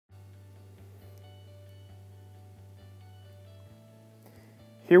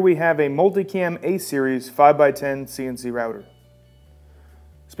Here we have a MultiCam A-Series 5x10 CNC router.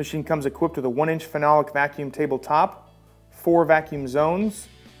 This machine comes equipped with a 1-inch phenolic vacuum tabletop, 4 vacuum zones,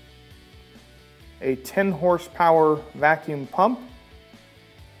 a 10 horsepower vacuum pump,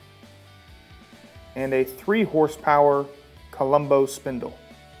 and a 3 horsepower Colombo spindle.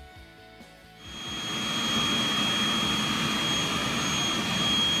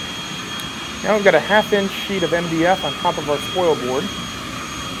 Now we've got a 1/2-inch sheet of MDF on top of our spoil board.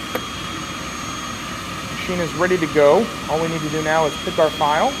 The machine is ready to go. All we need to do now is pick our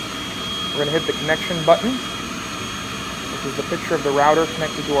file. We're going to hit the connection button, which is the picture of the router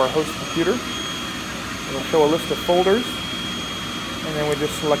connected to our host computer. It'll show a list of folders, and then we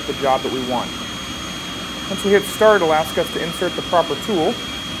just select the job that we want. Once we hit start, it'll ask us to insert the proper tool.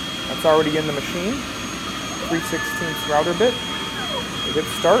 That's already in the machine, 3/16 router bit. We hit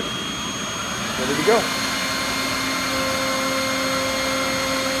start, ready to go.